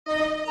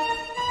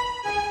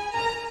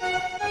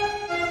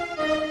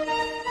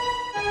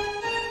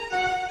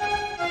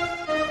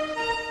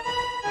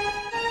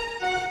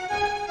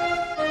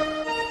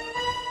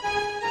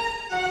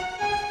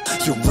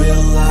your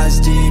will lies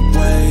deep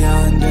way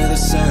under the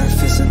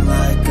surface, and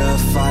like a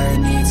fire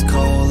needs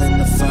coal in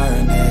the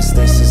furnace.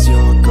 This is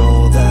your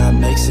goal that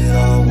makes it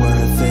all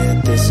worth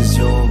it. This is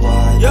your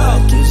why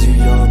that gives you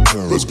your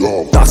purpose. Let's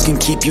go. Thoughts can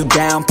keep you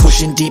down,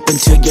 pushing deep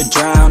until you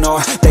drown, or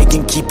they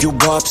can keep you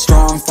up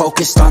strong,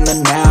 focused on the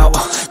now.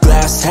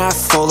 Glass half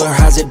full, or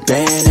has it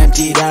been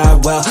emptied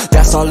out? Well,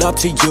 that's all up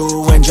to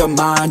you and your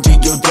mind. Do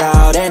you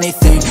doubt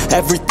anything,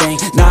 everything,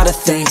 not a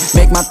thing?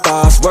 Make my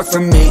thoughts work for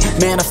me,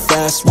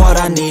 manifest what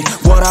I need,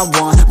 what I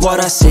want, what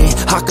I see.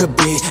 I could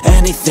be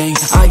anything,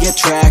 I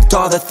attract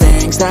all the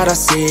things that I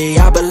see.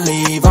 I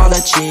believe I'll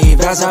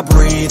achieve as I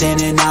breathe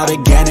in and out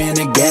again and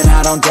again.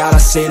 I don't doubt, I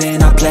sit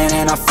and I plan,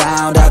 and I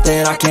found out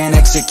that I can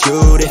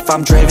execute if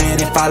I'm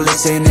driven, if I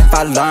listen, if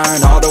I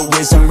learn all the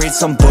wisdom. Read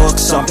some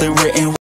books, something written